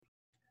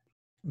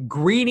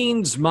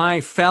Greetings, my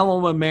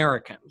fellow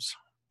Americans.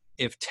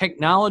 If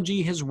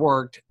technology has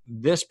worked,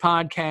 this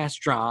podcast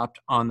dropped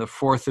on the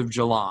 4th of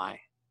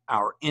July,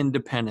 our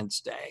Independence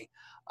Day,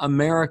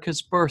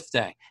 America's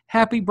birthday.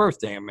 Happy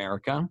birthday,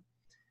 America.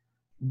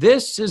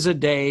 This is a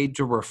day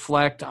to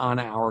reflect on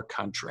our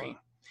country.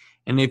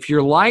 And if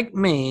you're like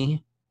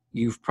me,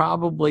 you've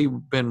probably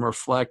been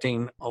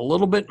reflecting a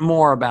little bit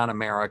more about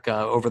America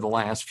over the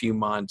last few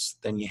months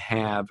than you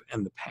have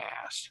in the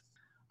past.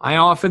 I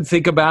often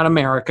think about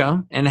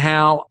America and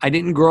how I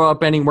didn't grow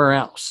up anywhere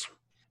else.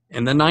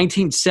 In the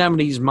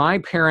 1970s, my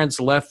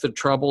parents left the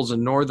troubles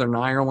in Northern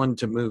Ireland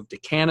to move to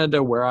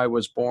Canada, where I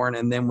was born,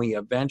 and then we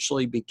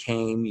eventually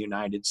became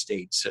United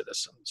States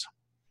citizens.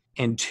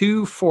 And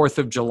 2 4th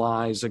of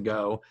Julys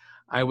ago,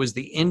 I was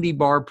the Indy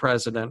Bar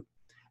president,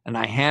 and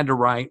I had to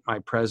write my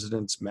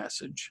president's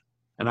message.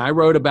 And I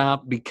wrote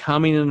about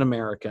becoming an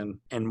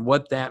American and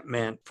what that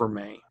meant for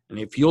me. And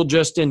if you'll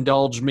just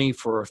indulge me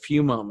for a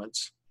few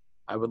moments,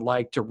 I would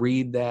like to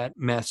read that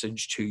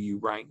message to you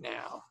right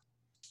now.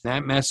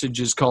 That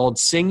message is called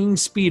Singing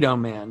Speedo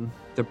Men,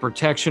 the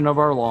Protection of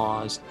Our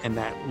Laws, and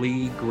that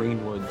Lee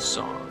Greenwood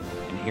song.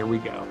 And here we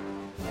go.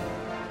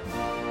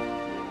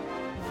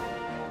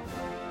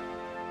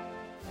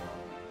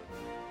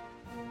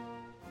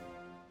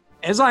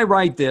 As I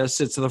write this,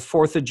 it's the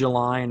 4th of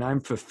July, and I'm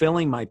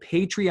fulfilling my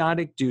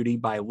patriotic duty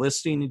by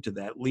listening to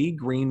that Lee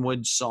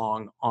Greenwood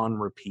song on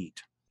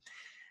repeat.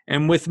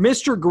 And with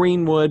Mr.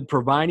 Greenwood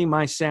providing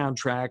my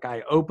soundtrack,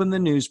 I open the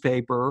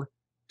newspaper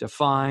to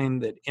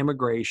find that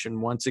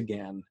immigration, once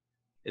again,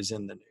 is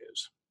in the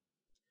news.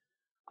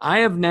 I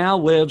have now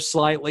lived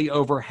slightly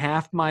over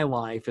half my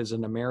life as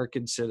an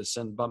American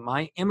citizen, but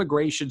my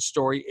immigration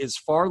story is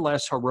far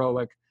less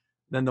heroic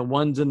than the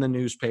ones in the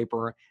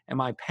newspaper, and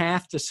my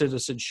path to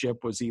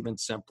citizenship was even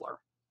simpler.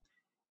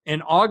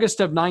 In August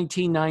of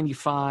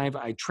 1995,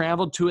 I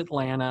traveled to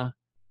Atlanta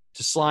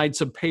to slide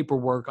some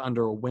paperwork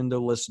under a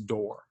windowless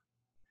door.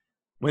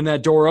 When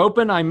that door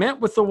opened, I met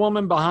with the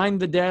woman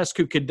behind the desk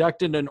who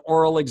conducted an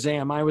oral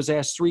exam. I was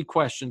asked 3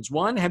 questions.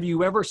 1, have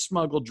you ever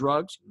smuggled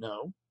drugs?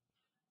 No.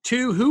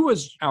 2, who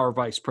was our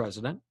vice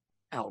president?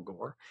 Al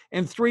Gore.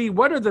 And 3,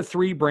 what are the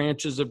 3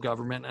 branches of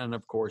government? And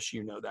of course,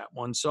 you know that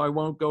one, so I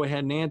won't go ahead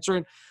and answer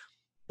it.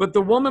 But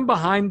the woman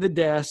behind the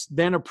desk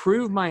then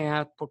approved my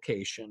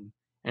application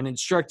and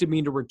instructed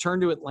me to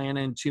return to Atlanta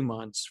in 2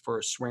 months for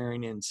a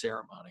swearing-in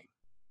ceremony.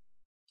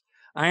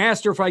 I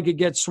asked her if I could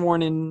get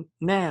sworn in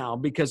now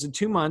because in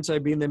 2 months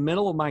I'd be in the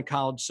middle of my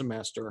college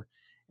semester,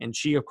 and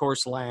she, of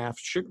course, laughed,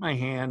 shook my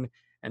hand,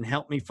 and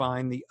helped me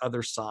find the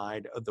other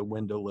side of the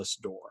windowless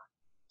door.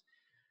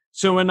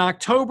 So in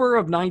October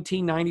of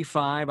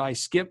 1995, I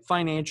skipped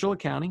financial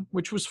accounting,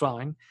 which was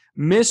fine,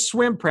 missed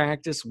swim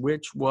practice,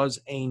 which was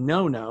a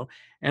no-no,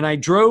 and I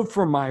drove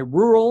from my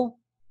rural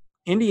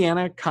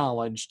Indiana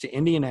college to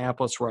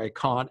Indianapolis, where I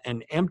caught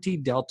an empty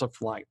Delta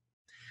flight.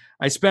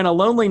 I spent a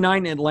lonely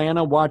night in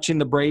Atlanta watching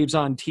the Braves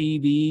on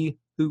TV,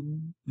 who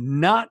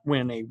not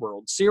win a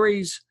World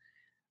Series.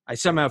 I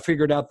somehow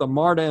figured out the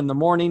MARTA in the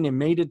morning and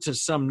made it to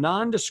some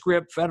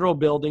nondescript federal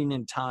building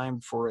in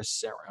time for a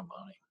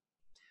ceremony.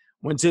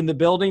 Once in the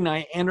building,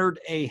 I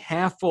entered a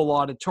half-full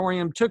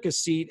auditorium, took a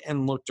seat,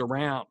 and looked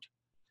around.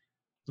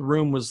 The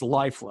room was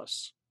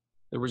lifeless.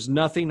 There was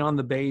nothing on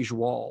the beige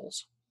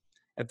walls.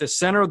 At the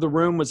center of the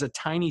room was a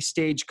tiny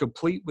stage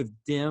complete with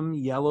dim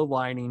yellow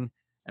lighting,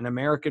 an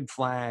American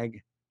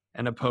flag,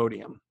 and a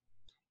podium.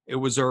 It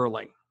was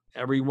early.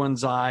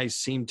 Everyone's eyes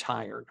seemed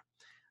tired,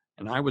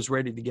 and I was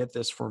ready to get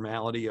this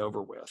formality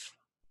over with.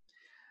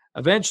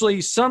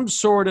 Eventually, some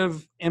sort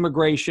of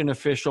immigration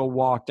official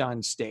walked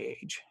on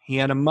stage. He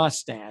had a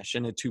mustache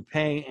and a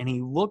toupee, and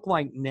he looked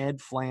like Ned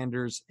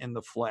Flanders in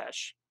the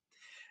flesh.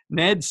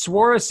 Ned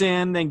swore us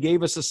in, then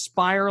gave us a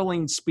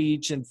spiraling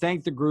speech and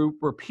thanked the group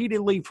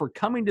repeatedly for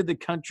coming to the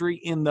country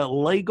in the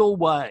legal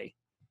way.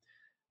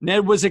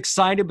 Ned was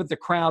excited, but the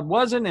crowd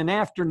wasn't, and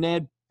after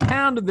Ned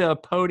pounded the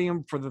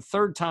podium for the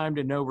 3rd time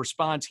to no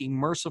response, he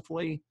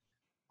mercifully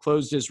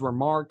closed his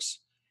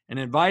remarks and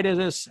invited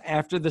us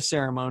after the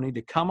ceremony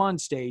to come on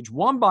stage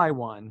one by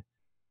one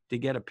to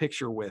get a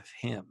picture with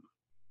him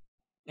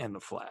and the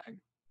flag.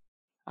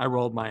 I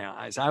rolled my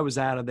eyes. I was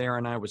out of there,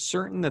 and I was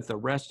certain that the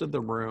rest of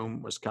the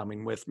room was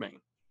coming with me.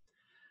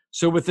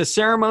 So with the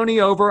ceremony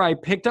over, I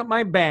picked up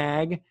my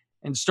bag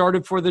and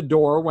started for the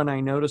door when I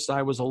noticed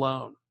I was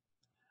alone.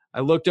 I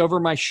looked over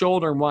my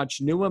shoulder and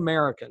watched new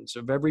Americans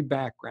of every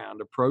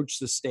background approach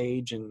the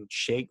stage and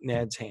shake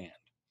Ned's hand.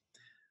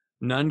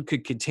 None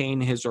could contain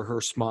his or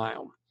her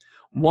smile.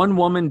 One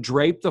woman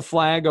draped the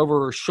flag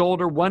over her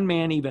shoulder. One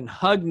man even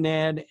hugged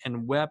Ned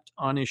and wept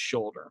on his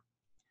shoulder.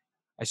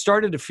 I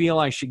started to feel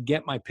I should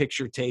get my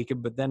picture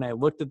taken, but then I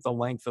looked at the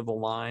length of the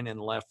line and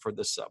left for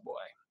the subway.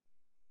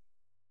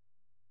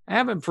 I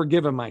haven't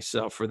forgiven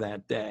myself for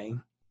that day.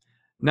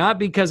 Not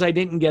because I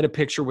didn't get a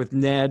picture with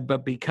Ned,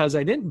 but because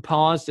I didn't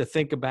pause to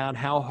think about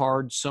how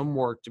hard some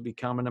work to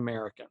become an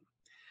American.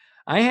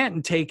 I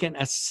hadn't taken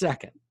a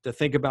second to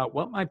think about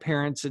what my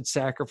parents had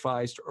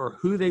sacrificed or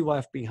who they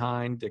left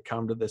behind to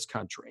come to this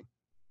country.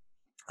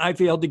 I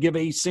failed to give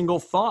a single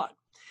thought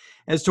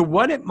as to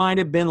what it might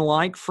have been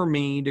like for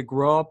me to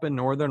grow up in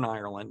Northern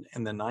Ireland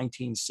in the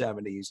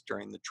 1970s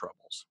during the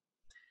Troubles.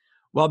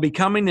 While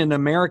becoming an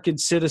American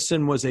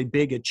citizen was a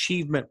big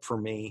achievement for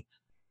me,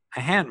 I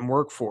hadn't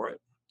worked for it.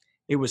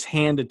 It was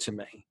handed to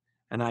me,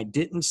 and I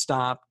didn't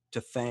stop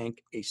to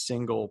thank a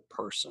single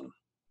person.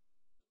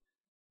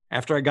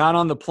 After I got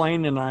on the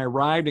plane and I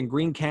arrived in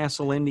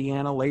Greencastle,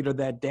 Indiana later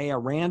that day, I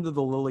ran to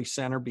the Lilly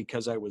Center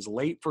because I was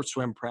late for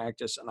swim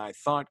practice, and I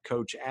thought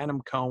Coach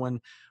Adam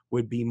Cohen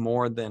would be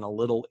more than a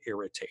little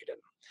irritated.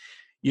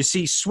 You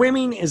see,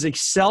 swimming is a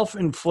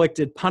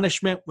self-inflicted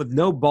punishment with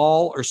no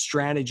ball or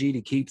strategy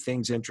to keep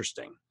things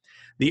interesting.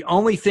 The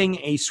only thing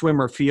a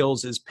swimmer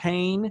feels is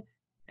pain,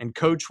 and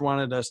Coach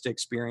wanted us to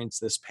experience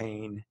this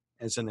pain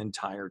as an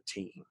entire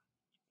team.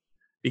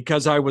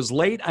 Because I was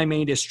late, I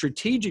made a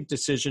strategic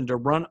decision to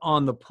run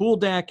on the pool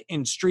deck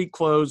in street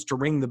clothes to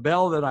ring the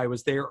bell that I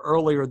was there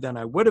earlier than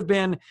I would have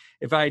been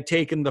if I had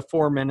taken the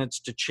 4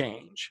 minutes to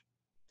change.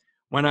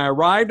 When I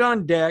arrived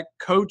on deck,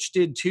 Coach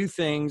did two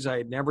things I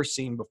had never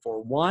seen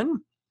before. One,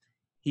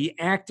 he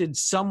acted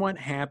somewhat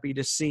happy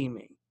to see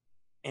me.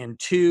 And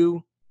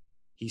two,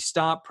 he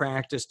stopped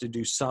practice to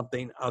do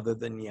something other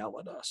than yell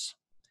at us.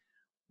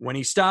 When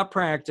he stopped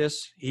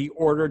practice, he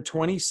ordered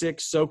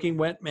 26 soaking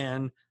wet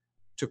men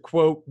to,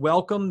 quote,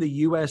 welcome the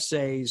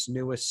USA's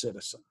newest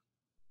citizen.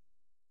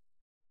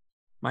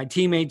 My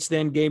teammates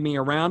then gave me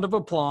a round of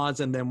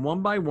applause and then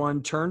one by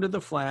one turned to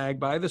the flag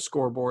by the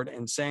scoreboard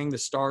and sang the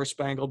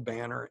Star-Spangled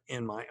Banner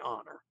in my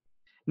honor.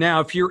 Now,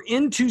 if you're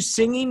into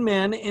singing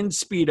men in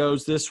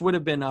Speedos, this would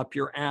have been up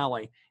your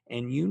alley,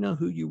 and you know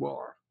who you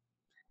are.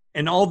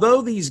 And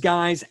although these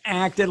guys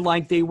acted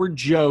like they were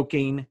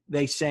joking,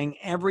 they sang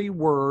every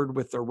word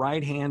with their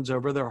right hands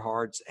over their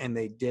hearts, and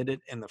they did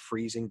it in the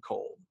freezing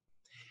cold.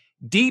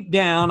 Deep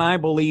down, I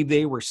believe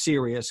they were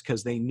serious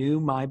because they knew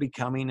my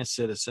becoming a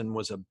citizen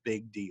was a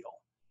big deal.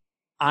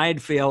 I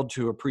had failed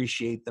to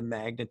appreciate the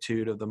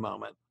magnitude of the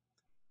moment.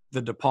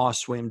 The DePauw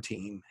swim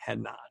team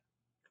had not.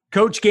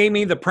 Coach gave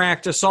me the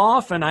practice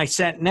off, and I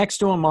sat next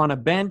to him on a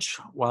bench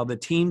while the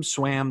team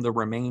swam the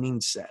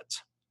remaining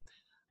sets.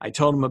 I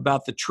told him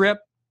about the trip,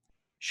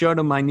 showed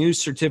him my new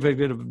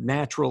certificate of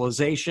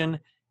naturalization,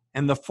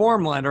 and the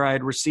form letter I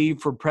had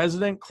received from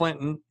President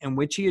Clinton in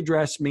which he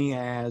addressed me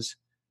as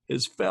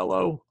his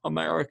fellow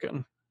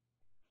American.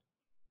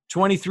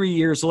 23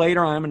 years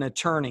later, I'm an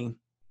attorney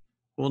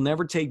who will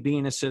never take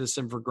being a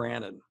citizen for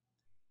granted.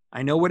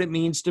 I know what it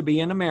means to be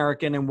an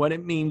American and what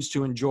it means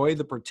to enjoy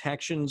the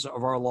protections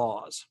of our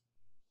laws.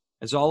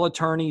 As all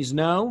attorneys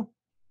know,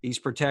 these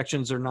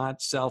protections are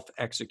not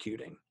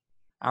self-executing.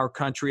 Our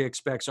country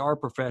expects our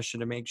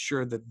profession to make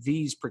sure that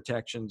these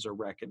protections are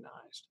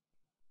recognized.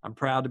 I'm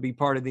proud to be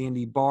part of the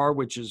Indy Bar,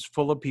 which is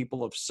full of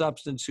people of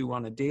substance who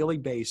on a daily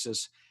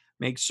basis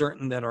make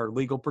certain that our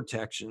legal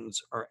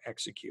protections are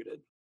executed.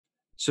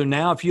 So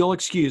now, if you'll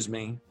excuse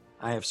me,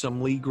 I have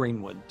some Lee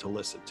Greenwood to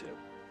listen to.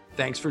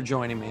 Thanks for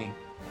joining me.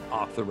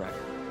 Off the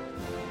Record.